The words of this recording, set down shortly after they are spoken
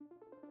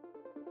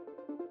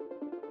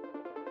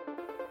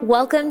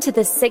Welcome to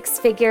the Six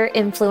Figure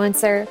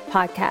Influencer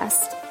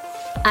Podcast.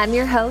 I'm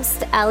your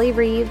host, Allie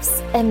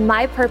Reeves, and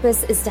my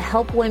purpose is to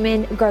help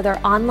women grow their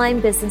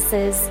online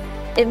businesses,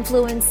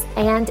 influence,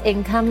 and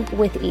income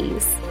with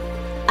ease.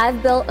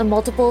 I've built a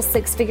multiple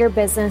six-figure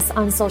business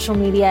on social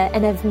media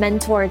and have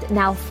mentored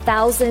now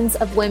thousands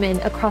of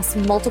women across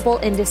multiple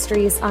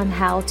industries on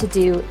how to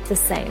do the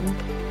same.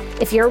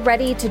 If you're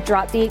ready to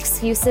drop the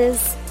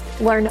excuses,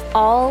 learn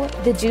all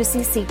the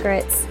juicy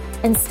secrets,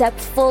 and step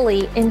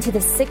fully into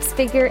the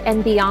six-figure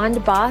and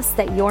beyond boss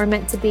that you're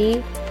meant to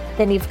be,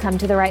 then you've come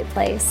to the right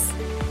place.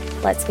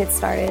 Let's get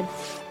started.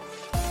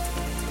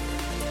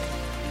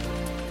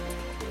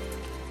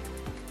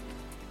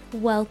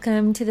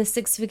 Welcome to the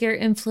Six Figure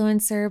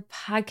Influencer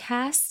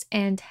Podcast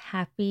and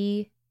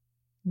Happy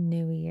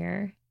New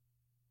Year.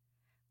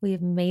 We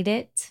have made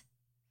it.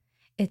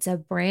 It's a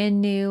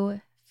brand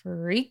new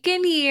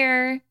freaking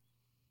year.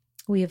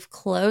 We have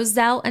closed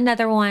out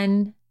another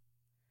one.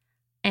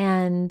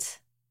 And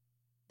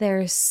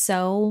there's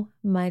so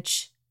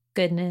much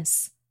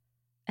goodness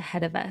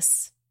ahead of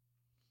us.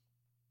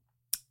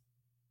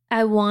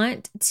 I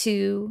want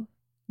to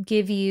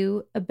give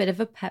you a bit of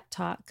a pep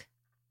talk.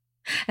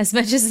 As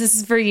much as this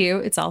is for you,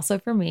 it's also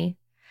for me.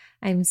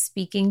 I'm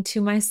speaking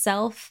to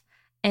myself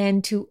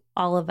and to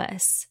all of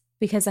us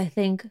because I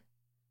think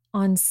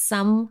on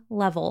some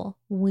level,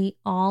 we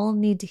all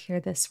need to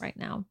hear this right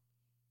now.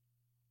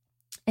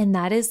 And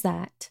that is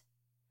that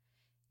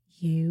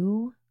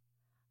you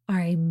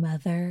are a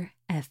mother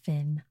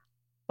effing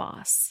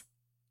boss.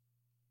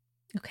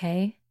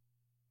 Okay?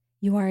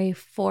 You are a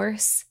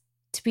force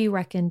to be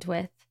reckoned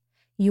with.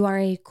 You are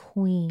a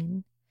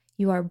queen.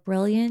 You are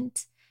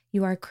brilliant.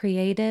 You are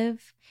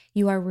creative.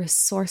 You are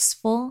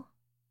resourceful.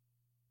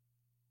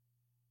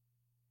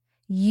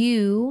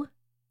 You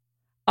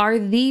are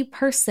the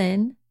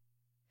person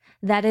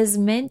that is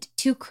meant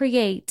to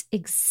create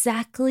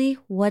exactly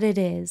what it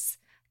is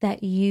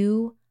that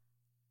you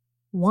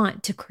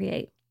want to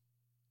create.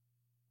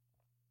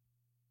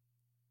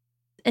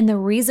 And the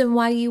reason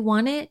why you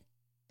want it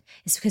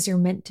is because you're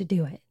meant to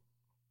do it.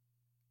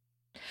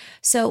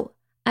 So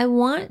I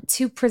want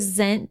to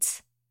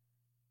present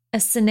a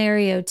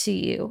scenario to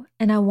you,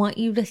 and I want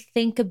you to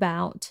think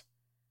about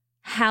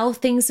how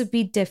things would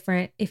be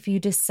different if you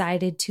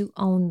decided to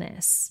own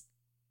this.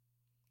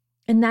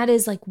 And that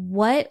is like,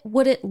 what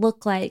would it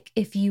look like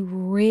if you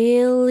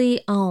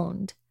really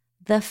owned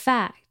the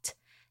fact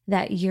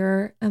that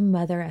you're a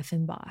mother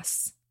effing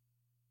boss?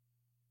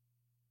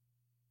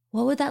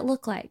 What would that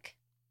look like?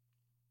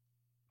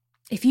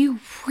 If you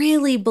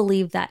really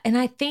believe that, and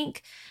I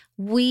think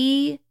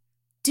we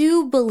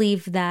do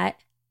believe that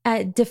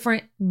at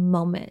different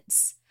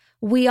moments.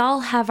 We all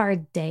have our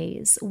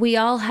days. We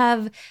all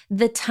have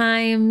the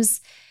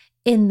times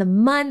in the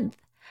month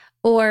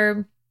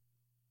or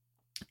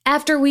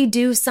after we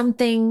do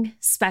something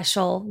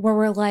special where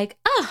we're like,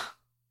 oh,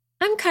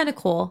 I'm kind of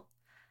cool.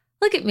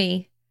 Look at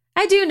me.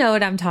 I do know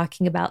what I'm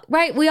talking about,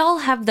 right? We all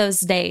have those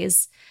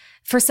days.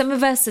 For some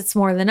of us, it's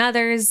more than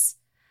others,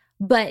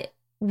 but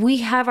we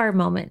have our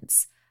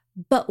moments.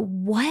 But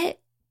what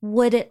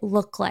would it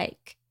look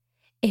like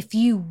if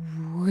you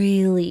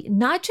really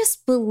not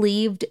just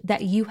believed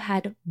that you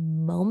had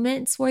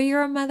moments where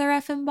you're a mother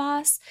effing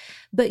boss,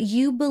 but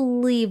you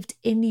believed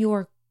in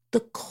the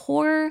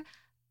core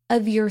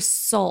of your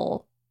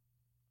soul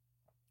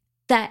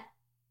that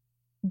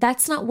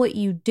that's not what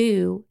you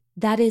do,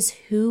 that is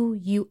who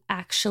you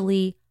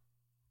actually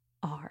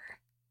are.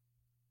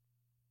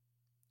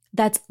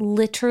 That's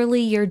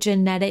literally your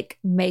genetic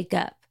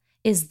makeup.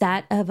 Is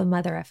that of a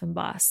mother effing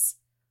boss.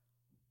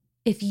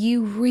 If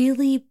you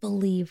really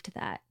believed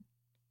that,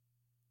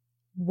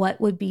 what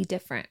would be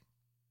different?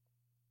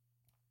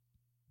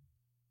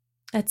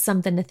 That's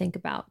something to think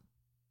about.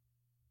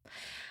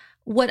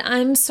 What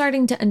I'm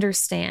starting to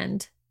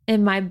understand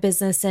in my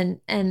business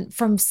and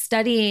from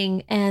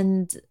studying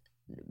and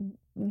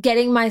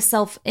getting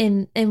myself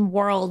in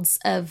worlds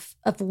of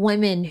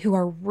women who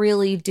are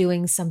really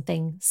doing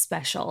something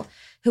special,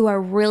 who are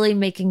really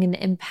making an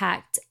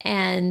impact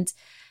and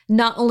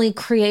not only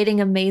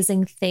creating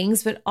amazing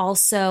things, but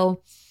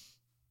also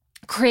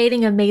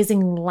creating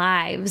amazing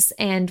lives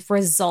and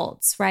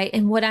results, right?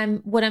 And what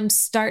I've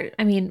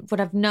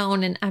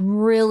known and I'm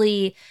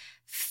really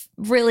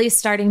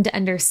starting to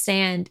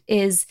understand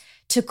is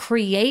to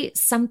create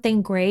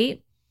something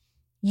great,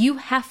 you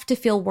have to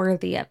feel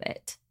worthy of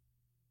it.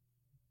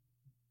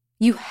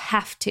 You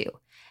have to.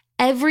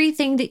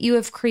 Everything that you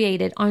have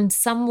created on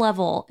some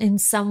level, in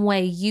some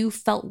way, you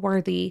felt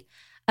worthy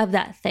of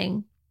that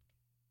thing.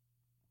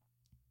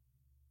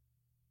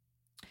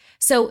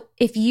 So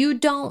if you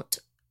don't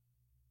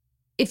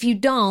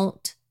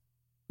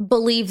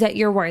believe that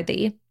you're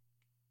worthy,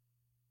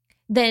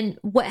 then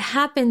what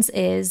happens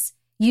is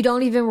you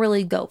don't even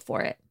really go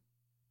for it,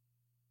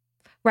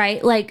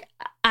 right? Like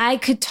I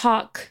could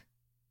talk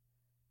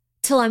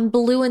till I'm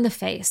blue in the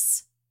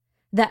face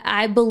that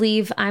I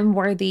believe I'm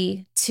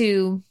worthy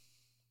to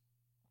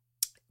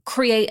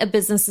create a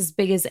business as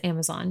big as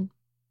Amazon.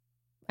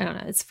 I don't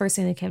know. It's the first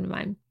thing that came to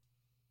mind.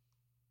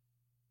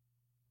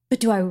 But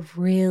do I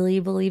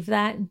really believe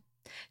that?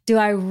 Do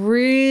I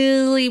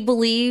really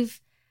believe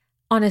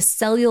on a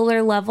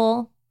cellular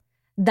level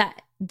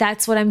that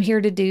that's what I'm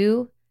here to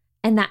do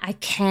and that I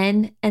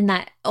can and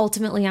that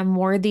ultimately I'm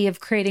worthy of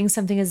creating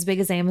something as big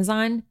as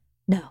Amazon?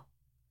 No.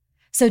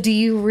 So do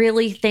you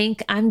really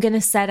think I'm going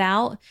to set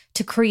out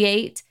to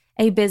create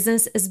a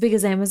business as big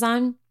as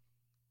Amazon?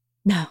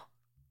 No.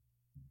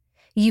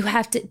 You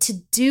have to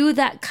do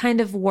that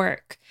kind of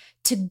work,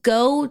 to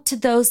go to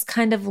those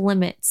kind of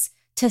limits,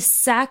 to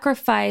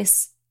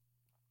sacrifice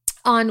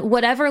on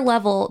whatever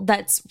level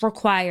that's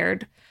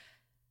required.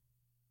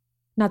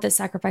 Not that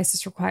sacrifice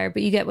is required,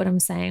 but you get what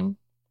I'm saying.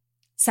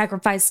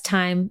 Sacrifice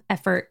time,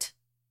 effort,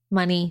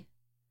 money.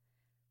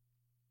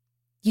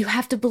 You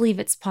have to believe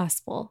it's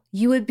possible.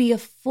 You would be a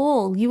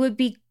fool. You would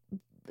be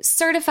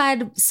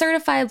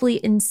certifiably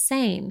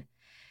insane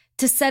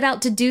to set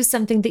out to do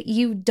something that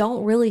you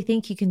don't really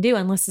think you can do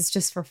unless it's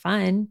just for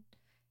fun,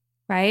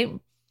 right?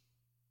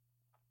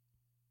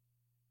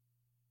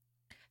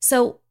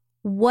 So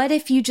what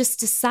if you just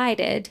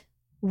decided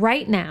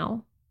right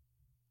now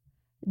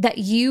that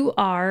you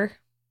are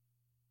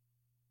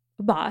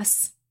a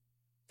boss?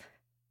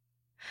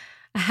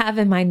 I have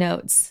in my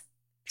notes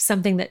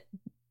something that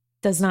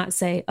does not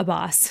say a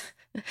boss,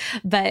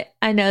 but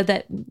I know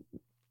that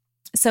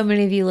so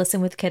many of you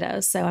listen with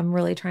kiddos, so I'm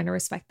really trying to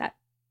respect that.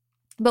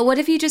 But what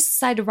if you just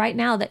decided right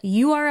now that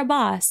you are a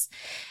boss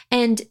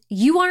and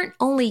you aren't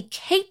only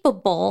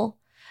capable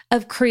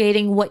of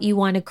creating what you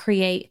want to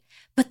create,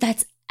 but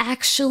that's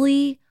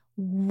actually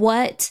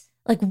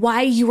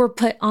why you were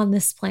put on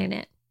this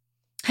planet?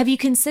 Have you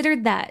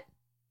considered that?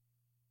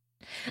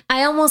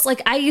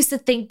 I used to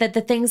think that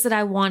the things that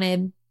I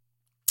wanted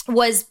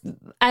was,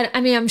 I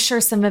mean, I'm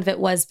sure some of it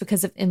was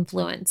because of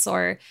influence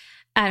or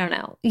I don't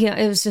know,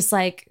 it was just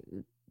like,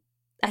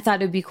 I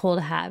thought it would be cool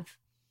to have.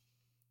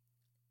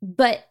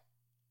 But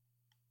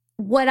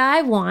what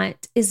I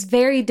want is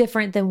very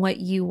different than what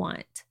you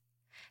want.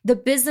 The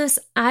business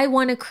I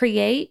want to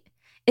create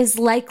is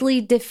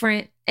likely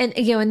different. And,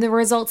 and the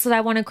results that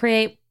I want to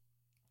create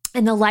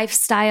and the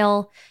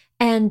lifestyle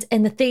and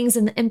the things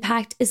and the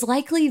impact is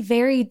likely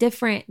very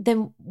different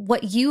than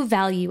what you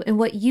value and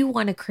what you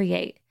want to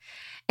create.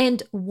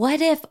 And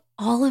what if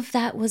all of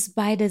that was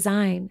by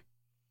design?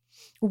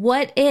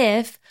 What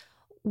if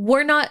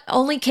we're not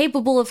only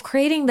capable of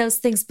creating those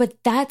things,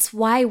 but that's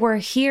why we're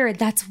here.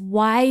 That's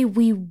why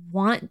we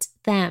want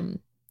them.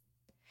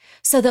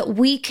 So that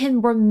we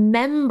can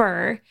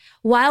remember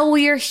while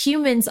we are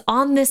humans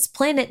on this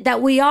planet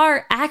that we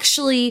are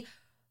actually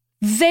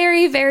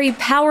very, very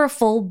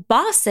powerful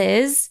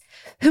bosses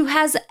who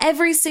has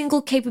every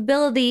single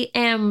capability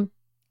and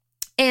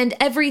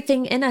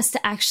everything in us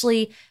to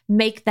actually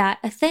make that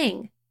a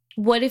thing.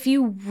 What if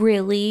you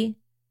really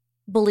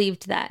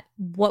believed that?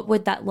 What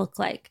would that look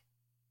like?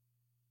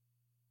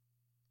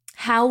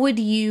 How would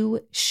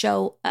you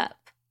show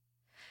up?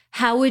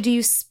 How would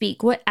you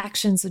speak? What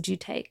actions would you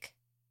take?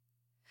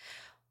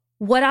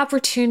 What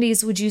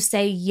opportunities would you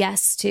say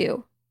yes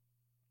to?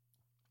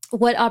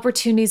 What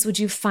opportunities would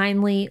you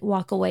finally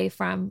walk away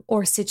from,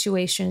 or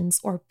situations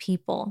or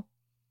people?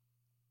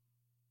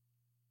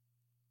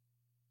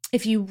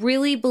 If you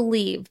really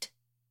believed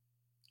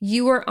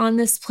you were on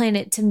this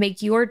planet to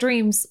make your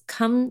dreams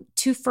come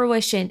to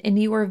fruition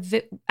and you were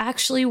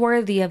actually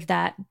worthy of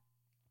that,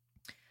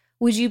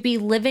 would you be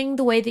living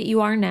the way that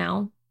you are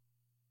now?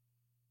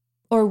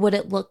 Or would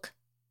it look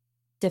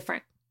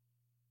different?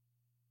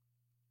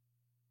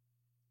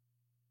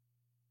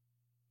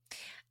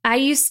 I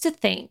used to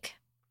think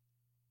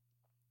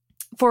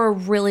for a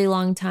really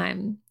long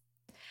time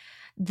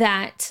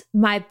that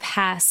my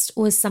past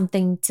was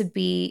something to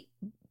be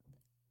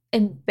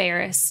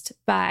embarrassed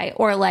by,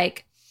 or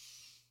like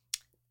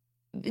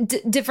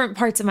different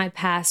parts of my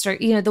past, or,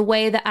 the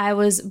way that I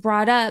was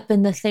brought up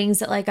and the things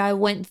that I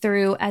went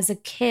through as a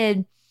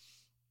kid.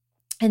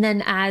 And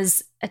then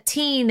as a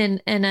teen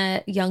and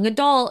a young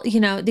adult,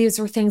 these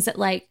were things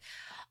that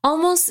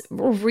almost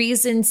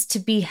reasons to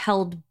be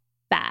held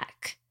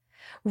back,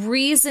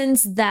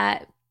 reasons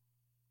that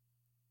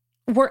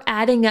were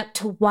adding up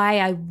to why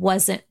I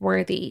wasn't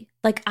worthy.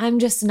 I'm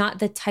just not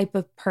the type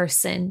of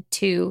person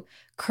to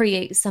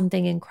create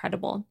something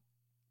incredible.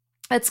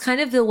 That's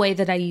kind of the way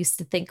that I used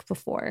to think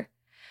before.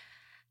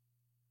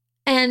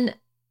 And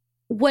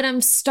what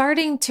I'm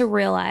starting to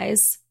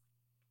realize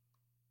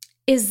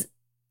is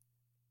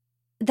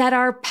that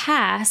our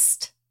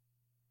past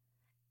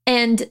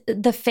and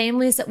the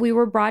families that we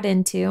were brought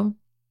into,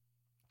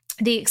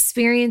 the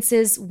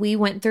experiences we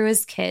went through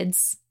as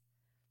kids,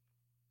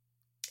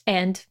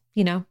 and,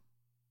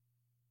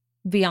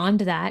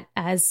 beyond that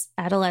as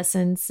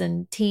adolescents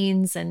and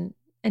teens and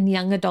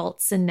young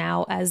adults, and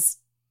now as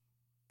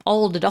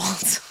old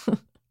adults,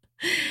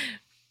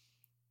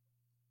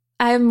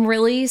 I'm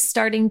really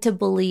starting to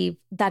believe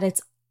that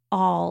it's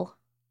all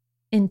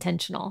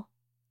intentional.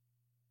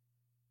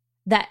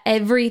 That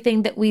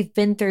everything that we've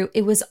been through,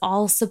 it was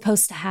all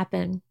supposed to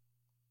happen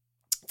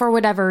for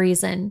whatever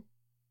reason.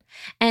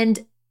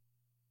 And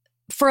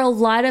for a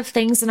lot of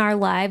things in our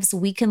lives,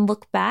 we can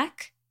look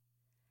back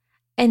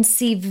and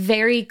see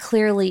very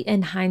clearly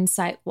in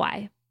hindsight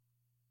why.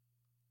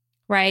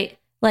 Right?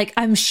 Like,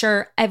 I'm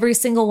sure every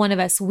single one of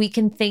us, we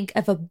can think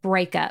of a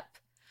breakup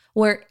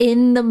where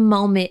in the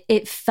moment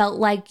it felt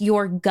like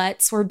your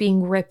guts were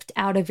being ripped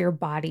out of your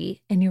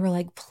body and you were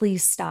like,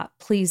 please stop,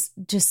 please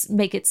just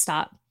make it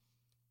stop.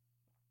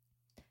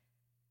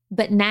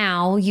 But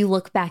now you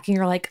look back and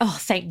you're like, oh,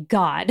 thank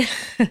God.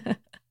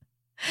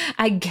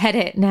 I get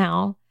it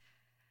now,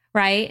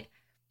 right?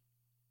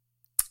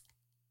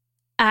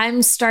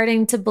 I'm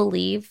starting to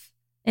believe,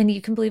 and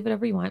you can believe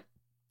whatever you want.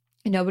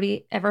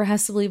 Nobody ever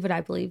has to believe what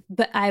I believe,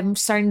 but I'm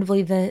starting to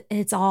believe that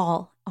it's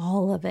all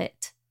of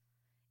it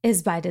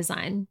is by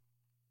design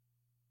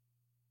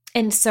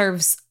and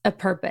serves a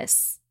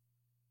purpose.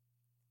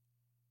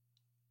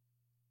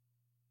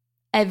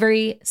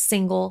 Every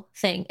single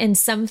thing. And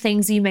some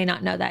things you may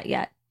not know that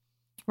yet,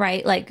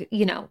 right? Like,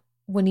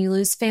 when you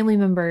lose family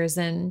members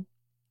and,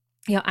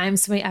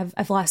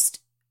 I've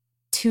lost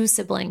 2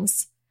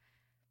 siblings.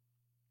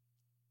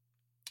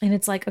 And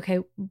it's like, okay,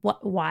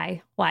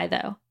 why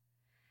though?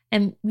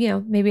 And,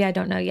 maybe I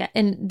don't know yet.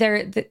 And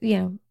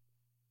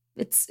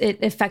it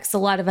affects a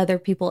lot of other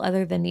people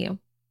other than you.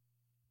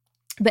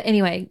 But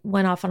anyway,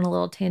 went off on a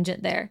little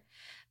tangent there.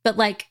 But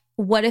like,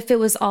 what if it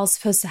was all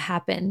supposed to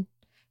happen?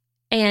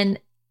 And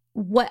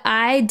what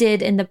I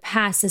did in the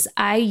past is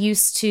I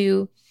used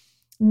to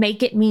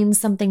make it mean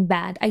something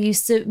bad. I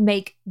used to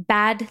make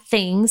bad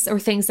things or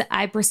things that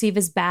I perceive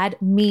as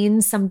bad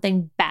mean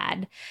something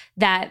bad.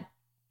 That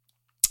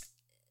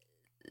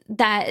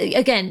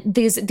again,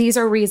 these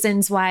are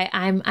reasons why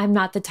I'm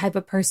not the type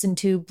of person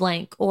to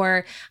blank,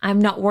 or I'm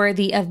not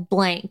worthy of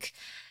blank,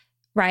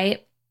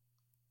 right?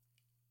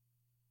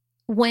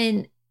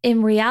 When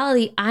in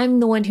reality, I'm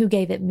the one who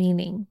gave it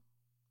meaning.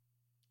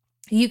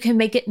 You can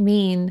make it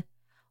mean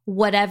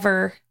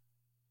whatever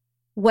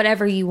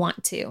you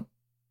want to.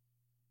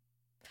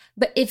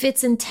 But if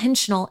it's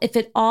intentional, if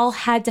it all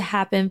had to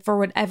happen for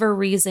whatever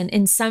reason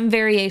in some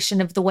variation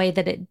of the way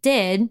that it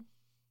did,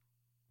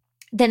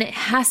 then it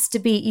has to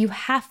be,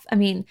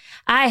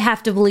 I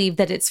have to believe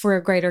that it's for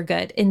a greater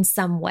good in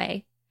some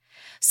way.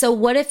 So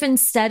what if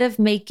instead of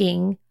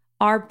making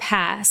our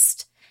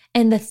past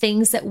and the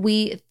things that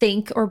we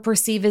think or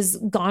perceive as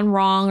gone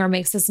wrong or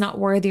makes us not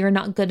worthy or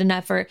not good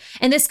enough,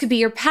 and this could be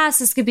your past,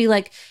 this could be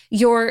like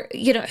your,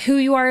 who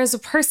you are as a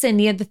person,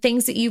 the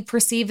things that you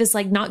perceive as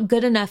like not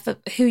good enough of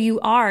who you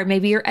are,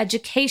 maybe your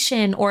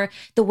education or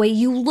the way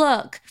you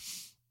look,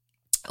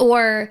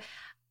 or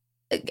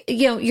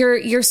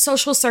your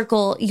social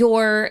circle,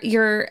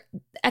 your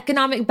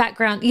economic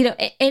background,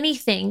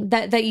 anything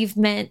that you've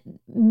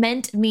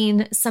meant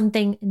mean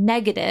something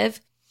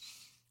negative.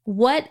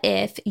 What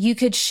if you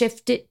could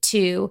shift it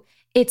to,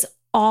 it's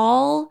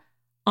all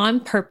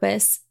on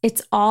purpose,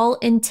 it's all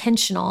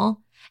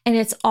intentional, and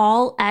it's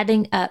all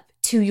adding up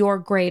to your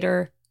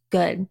greater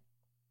good.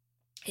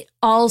 It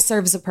all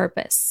serves a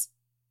purpose.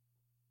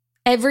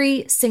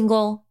 Every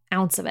single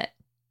ounce of it.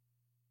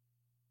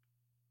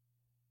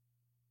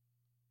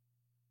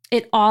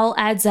 It all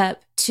adds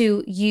up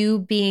to you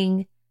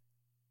being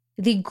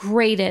the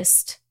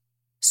greatest,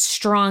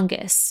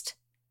 strongest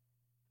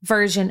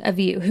version of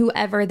you,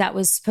 whoever that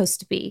was supposed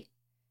to be,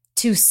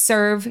 to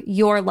serve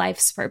your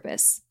life's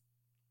purpose.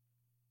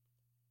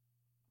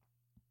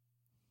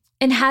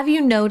 And have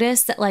you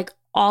noticed that like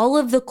all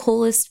of the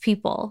coolest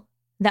people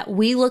that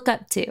we look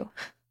up to,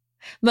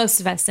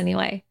 most of us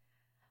anyway,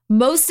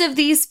 most of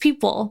these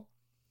people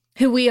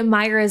who we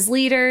admire as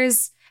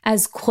leaders,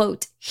 as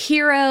quote,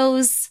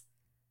 heroes,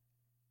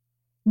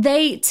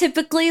 they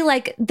typically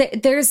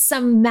there's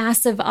some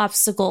massive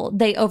obstacle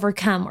they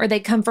overcome, or they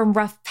come from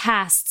rough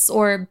pasts,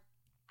 or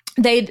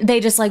they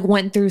just like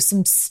went through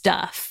some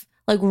stuff,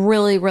 like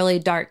really, really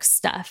dark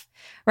stuff.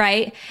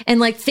 Right. And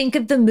like, think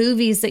of the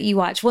movies that you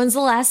watch. When's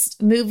the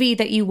last movie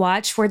that you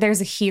watched where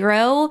there's a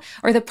hero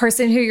or the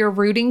person who you're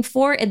rooting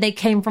for and they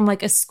came from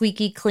like a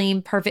squeaky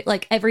clean, perfect,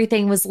 like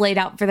everything was laid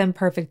out for them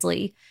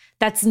perfectly?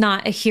 That's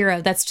not a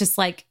hero. That's just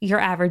like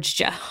your average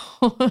Joe.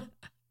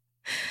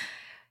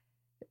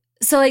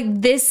 So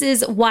like, this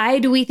is why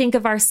do we think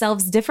of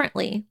ourselves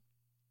differently?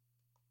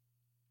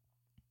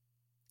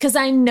 Because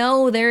I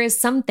know there is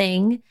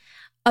something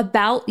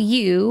about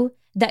you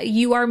that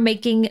you are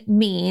making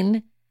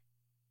mean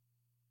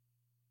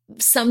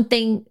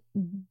something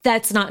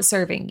that's not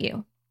serving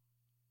you.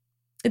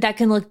 That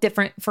can look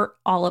different for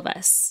all of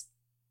us.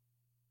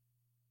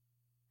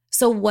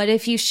 So what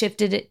if you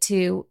shifted it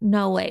to,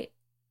 no, wait,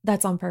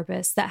 that's on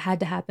purpose. That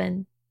had to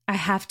happen. I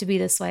have to be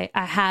this way.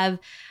 I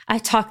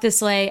talk this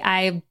way.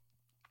 I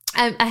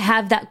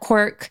have that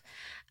quirk.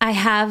 I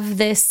have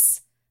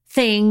this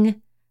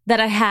thing that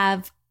I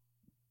have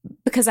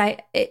because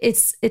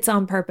it's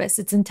on purpose.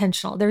 It's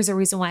intentional. There's a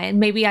reason why. And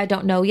maybe I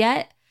don't know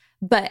yet,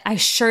 but I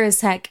sure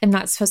as heck am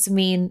not supposed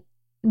to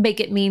make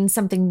it mean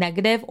something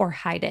negative or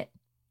hide it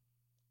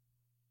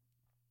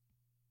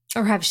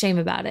or have shame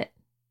about it.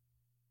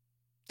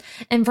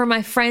 And for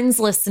my friends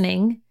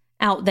listening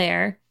out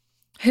there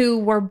who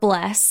were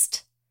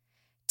blessed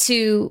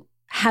to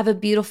have a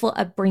beautiful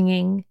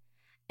upbringing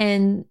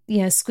and,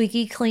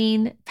 squeaky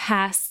clean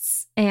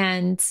pasts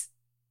and,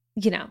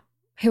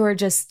 who are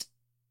just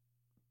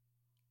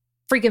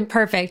freaking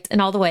perfect in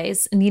all the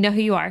ways. And you know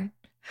who you are.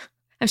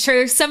 I'm sure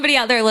there's somebody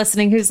out there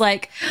listening who's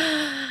like,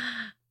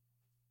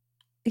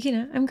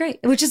 I'm great,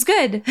 which is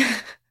good.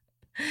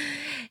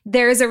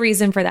 There is a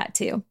reason for that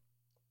too.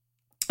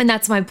 And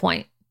that's my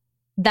point.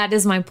 That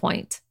is my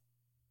point.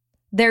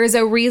 There is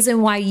a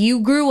reason why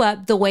you grew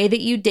up the way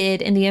that you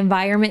did, in the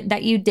environment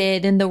that you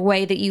did, and the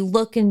way that you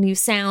look and you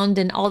sound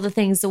and all the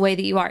things the way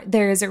that you are.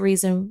 There is a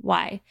reason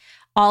why.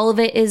 All of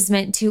it is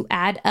meant to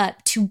add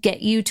up to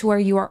get you to where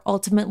you are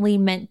ultimately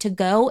meant to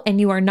go. And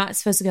you are not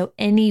supposed to go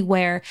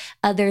anywhere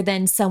other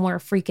than somewhere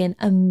freaking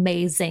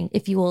amazing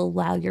if you will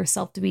allow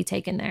yourself to be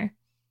taken there.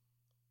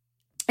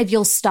 If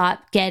you'll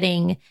stop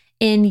getting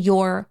in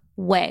your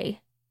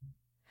way.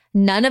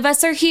 None of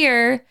us are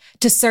here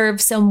to serve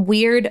some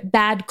weird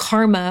bad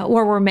karma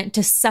where we're meant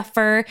to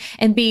suffer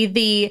and be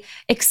the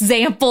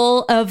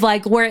example of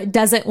like where it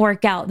doesn't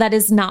work out. That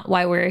is not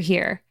why we're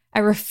here. I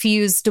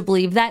refuse to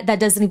believe that. That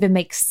doesn't even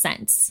make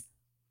sense.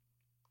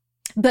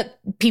 But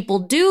people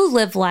do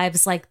live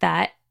lives like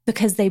that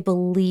because they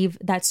believe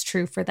that's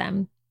true for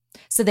them.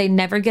 So they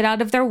never get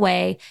out of their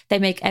way. They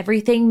make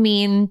everything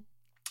mean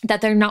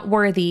that they're not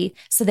worthy.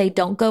 So they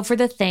don't go for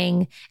the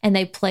thing and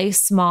they play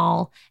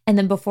small. And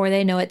then before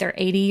they know it, they're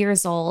 80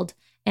 years old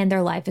and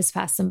their life is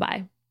passing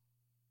by.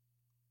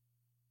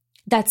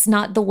 That's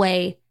not the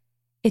way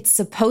it's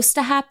supposed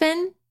to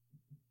happen.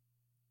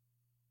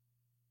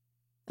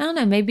 I don't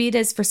know. Maybe it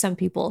is for some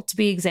people to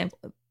be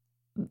example.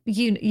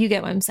 You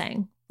get what I'm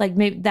saying? Like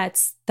maybe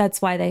that's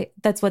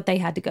what they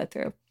had to go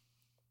through.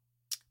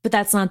 But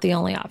that's not the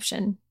only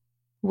option.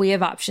 We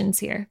have options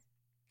here.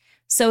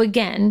 So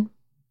again,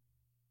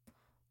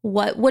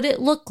 what would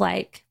it look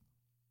like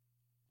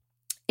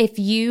if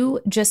you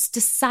just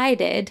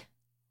decided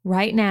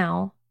right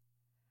now,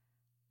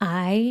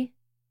 I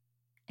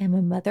am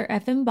a mother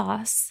effing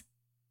boss,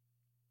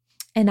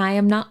 and I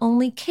am not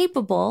only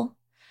capable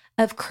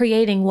of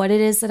creating what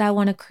it is that I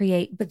want to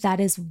create, but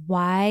that is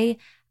why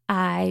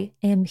I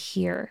am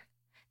here.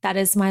 That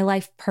is my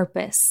life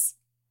purpose.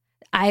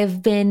 I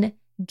have been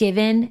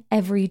given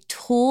every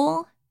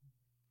tool,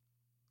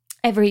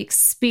 every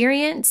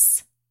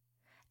experience,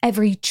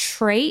 every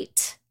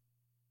trait,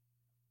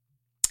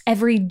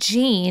 every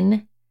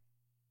gene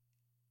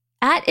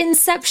at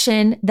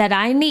inception that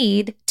I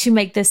need to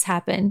make this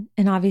happen.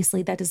 And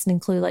obviously that doesn't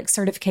include like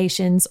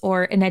certifications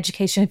or an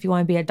education if you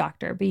want to be a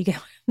doctor, but you get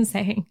what I'm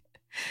saying.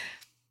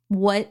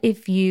 What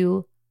if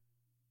you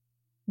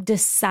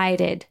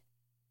decided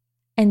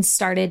and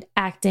started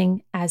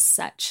acting as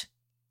such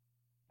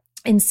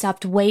and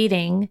stopped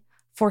waiting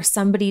for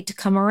somebody to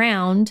come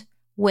around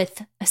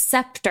with a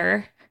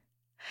scepter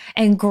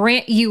and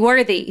grant you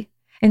worthy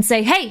and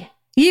say, hey,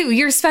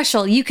 you're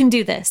special. You can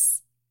do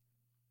this.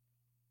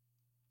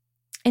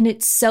 And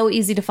it's so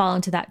easy to fall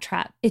into that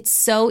trap. It's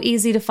so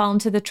easy to fall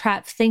into the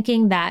trap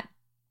thinking that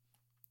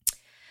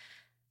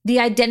the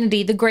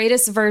identity, the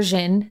greatest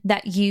version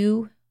that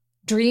you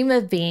dream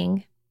of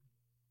being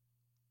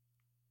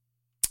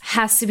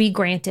has to be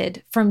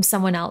granted from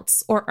someone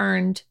else or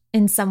earned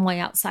in some way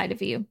outside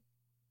of you.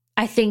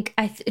 I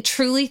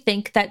truly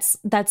think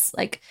that's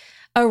like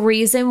a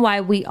reason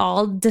why we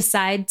all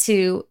decide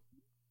to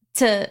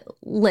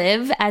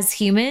live as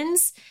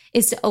humans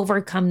is to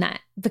overcome that,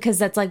 because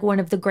that's like one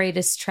of the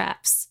greatest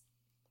traps.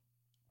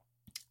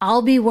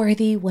 I'll be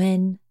worthy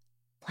when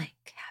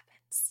blank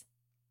happens.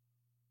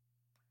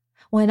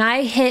 When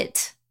I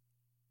hit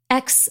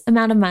X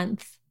amount of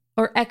month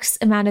or X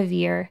amount of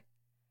year,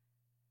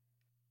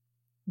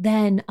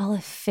 then I'll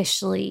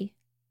officially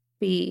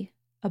be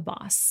a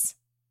boss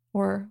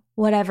or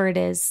whatever it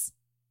is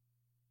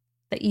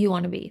that you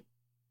want to be.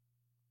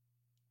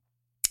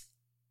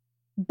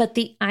 But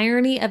the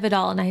irony of it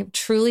all, and I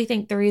truly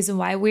think the reason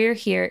why we're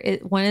here,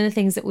 one of the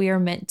things that we are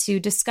meant to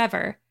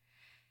discover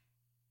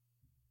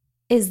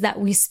is that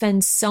we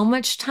spend so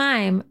much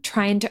time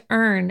trying to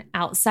earn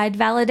outside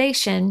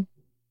validation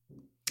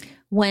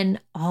when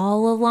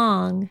all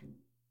along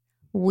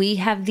we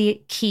have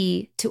the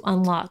key to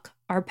unlock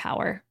our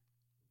power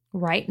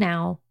right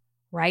now,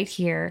 right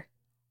here,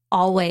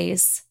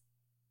 always,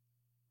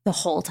 the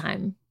whole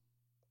time.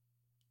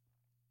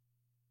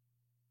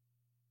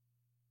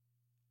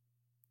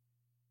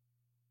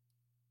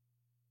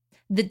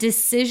 The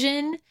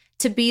decision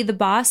to be the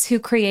boss who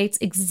creates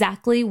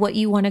exactly what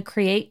you want to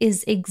create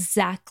is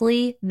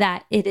exactly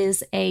that. It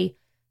is a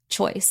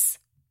choice.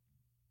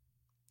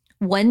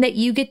 One that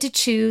you get to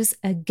choose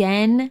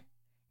again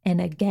and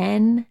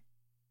again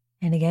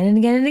and again and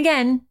again and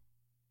again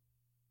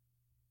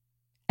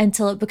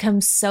until it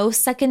becomes so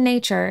second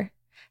nature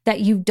that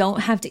you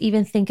don't have to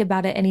even think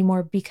about it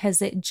anymore,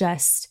 because it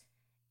just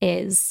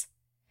is.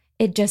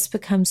 It just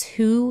becomes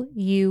who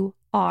you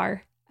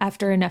are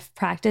after enough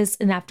practice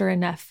and after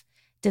enough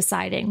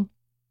deciding.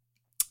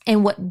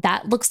 And what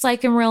that looks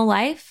like in real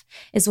life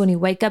is when you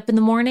wake up in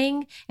the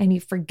morning and you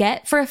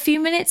forget for a few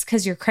minutes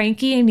because you're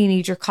cranky and you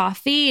need your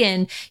coffee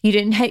and you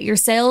didn't hit your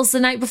sales the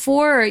night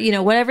before,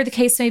 or, whatever the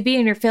case may be,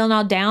 and you're feeling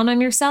all down on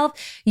yourself,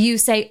 you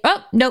say,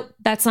 oh, nope,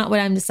 that's not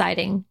what I'm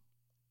deciding.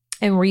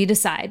 And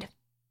redecide,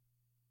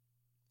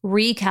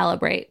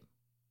 recalibrate,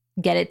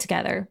 get it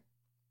together.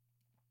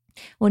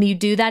 When you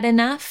do that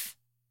enough,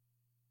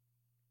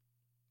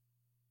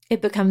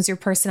 it becomes your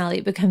personality.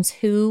 It becomes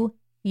who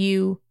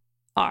you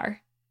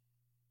are.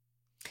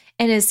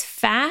 And as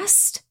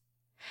fast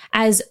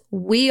as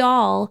we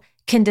all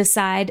can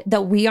decide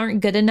that we aren't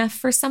good enough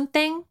for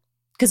something,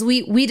 because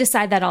we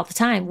decide that all the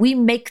time. We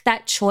make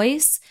that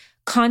choice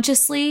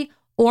consciously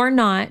or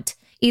not,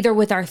 either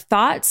with our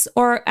thoughts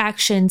or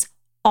actions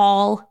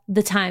all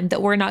the time,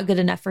 that we're not good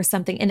enough for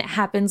something. And it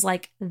happens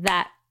like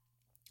that.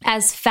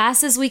 As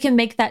fast as we can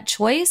make that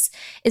choice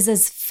is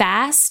as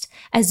fast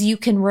as you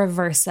can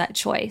reverse that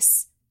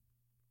choice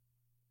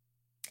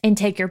and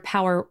take your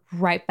power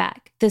right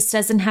back. This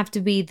doesn't have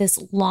to be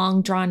this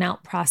long, drawn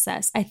out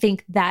process. I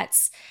think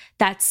that's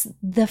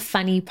the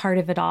funny part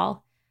of it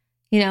all.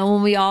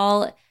 When we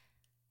all,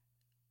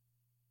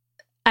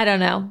 I don't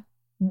know,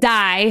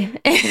 die,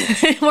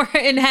 we're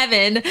in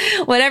heaven,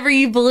 whatever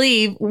you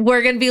believe,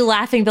 we're going to be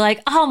laughing, be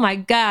like, oh my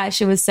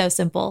gosh, it was so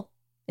simple.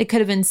 It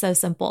could have been so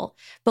simple,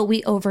 but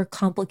we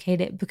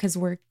overcomplicate it because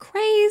we're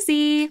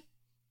crazy.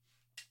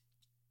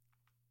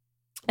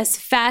 As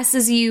fast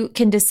as you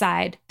can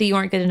decide that you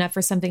aren't good enough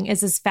for something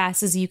is as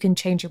fast as you can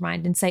change your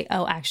mind and say,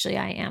 oh, actually,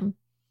 I am.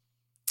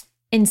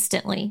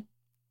 Instantly.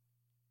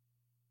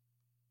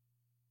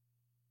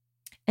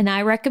 And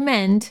I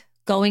recommend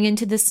going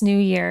into this new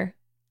year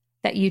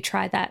that you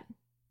try that.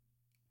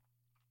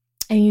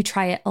 And you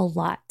try it a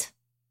lot.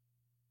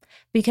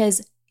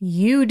 Because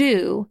you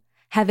do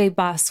have a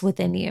boss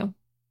within you.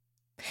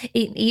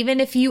 Even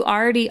if you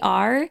already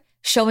are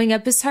showing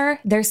up as her,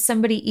 there's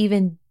somebody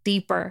even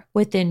deeper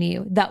within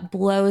you that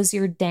blows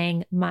your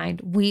dang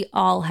mind. We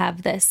all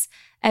have this,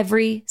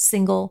 every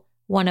single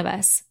one of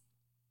us.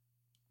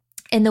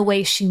 And the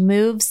way she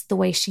moves, the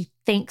way she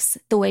thinks,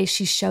 the way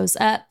she shows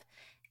up,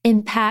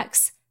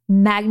 impacts,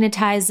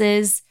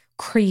 magnetizes,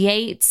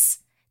 creates,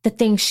 the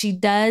things she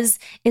does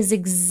is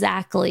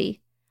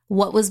exactly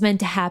what was meant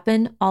to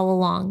happen all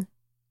along.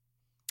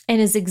 And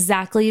is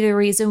exactly the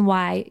reason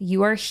why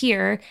you are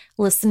here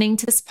listening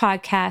to this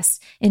podcast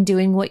and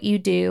doing what you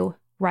do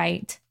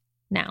right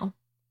now.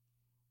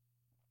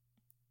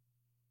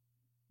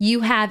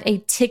 You have a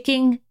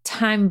ticking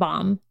time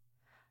bomb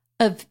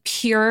of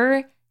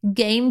pure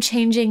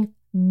game-changing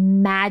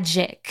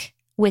magic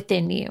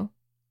within you.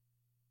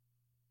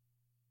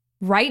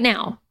 Right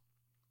now,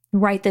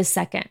 right this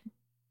second.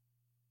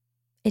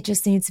 It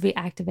just needs to be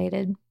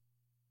activated.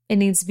 It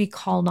needs to be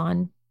called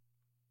on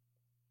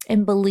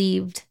and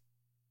believed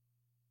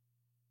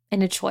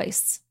in a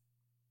choice.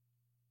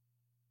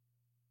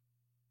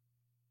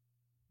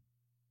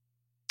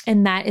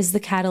 And that is the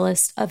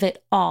catalyst of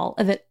it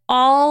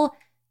all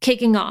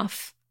kicking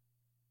off.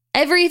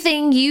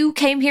 Everything you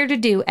came here to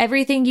do,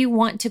 everything you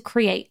want to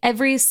create,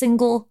 every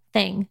single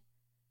thing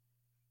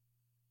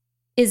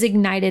is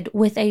ignited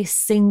with a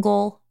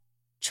single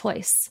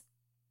choice.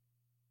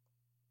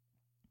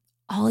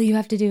 All you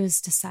have to do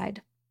is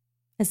decide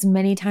as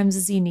many times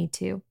as you need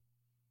to.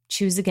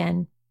 Choose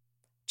again,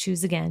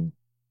 choose again,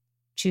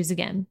 choose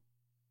again.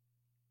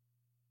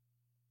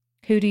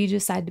 Who do you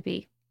decide to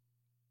be?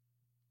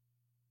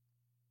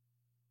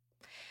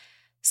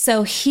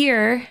 So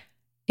here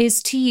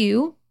is to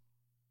you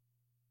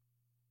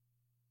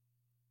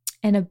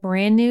in a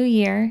brand new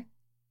year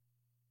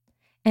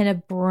and a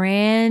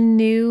brand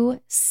new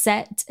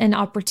set and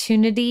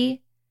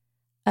opportunity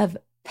of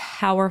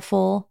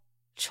powerful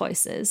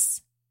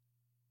choices.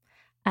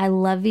 I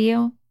love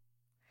you.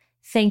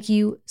 Thank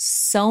you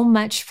so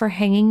much for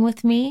hanging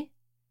with me.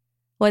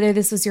 Whether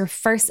this was your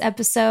first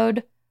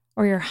episode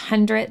or your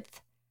 100th,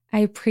 I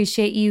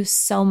appreciate you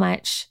so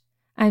much.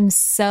 I'm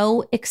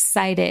so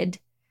excited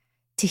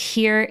to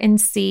hear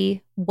and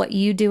see what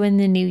you do in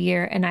the new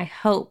year. And I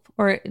hope,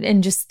 or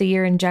in just the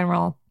year in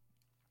general,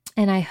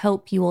 and I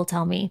hope you will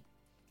tell me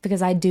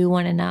because I do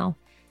want to know.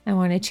 I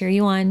want to cheer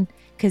you on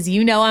because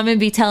I'm going to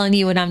be telling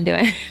you what I'm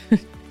doing.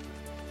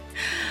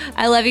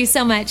 I love you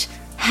so much.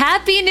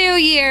 Happy New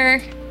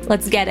Year.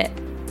 Let's get it.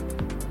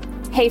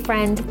 Hey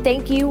friend,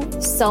 thank you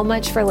so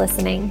much for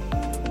listening.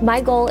 My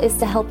goal is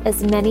to help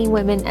as many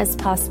women as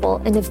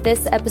possible. And if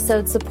this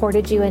episode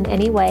supported you in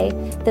any way,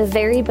 the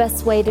very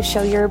best way to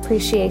show your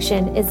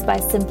appreciation is by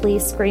simply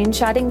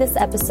screenshotting this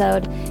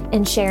episode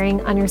and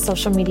sharing on your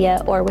social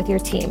media or with your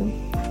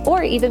team.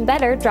 Or even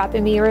better,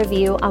 dropping me a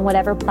review on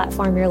whatever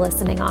platform you're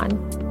listening on.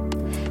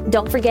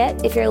 Don't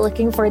forget, if you're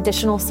looking for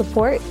additional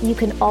support, you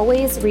can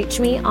always reach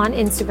me on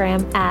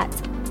Instagram at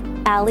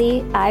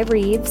Allie I.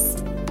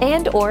 Reeves,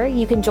 or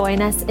you can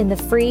join us in the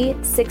free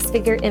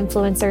 6-Figure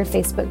Influencer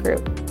Facebook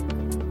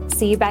group.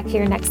 See you back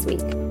here next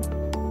week.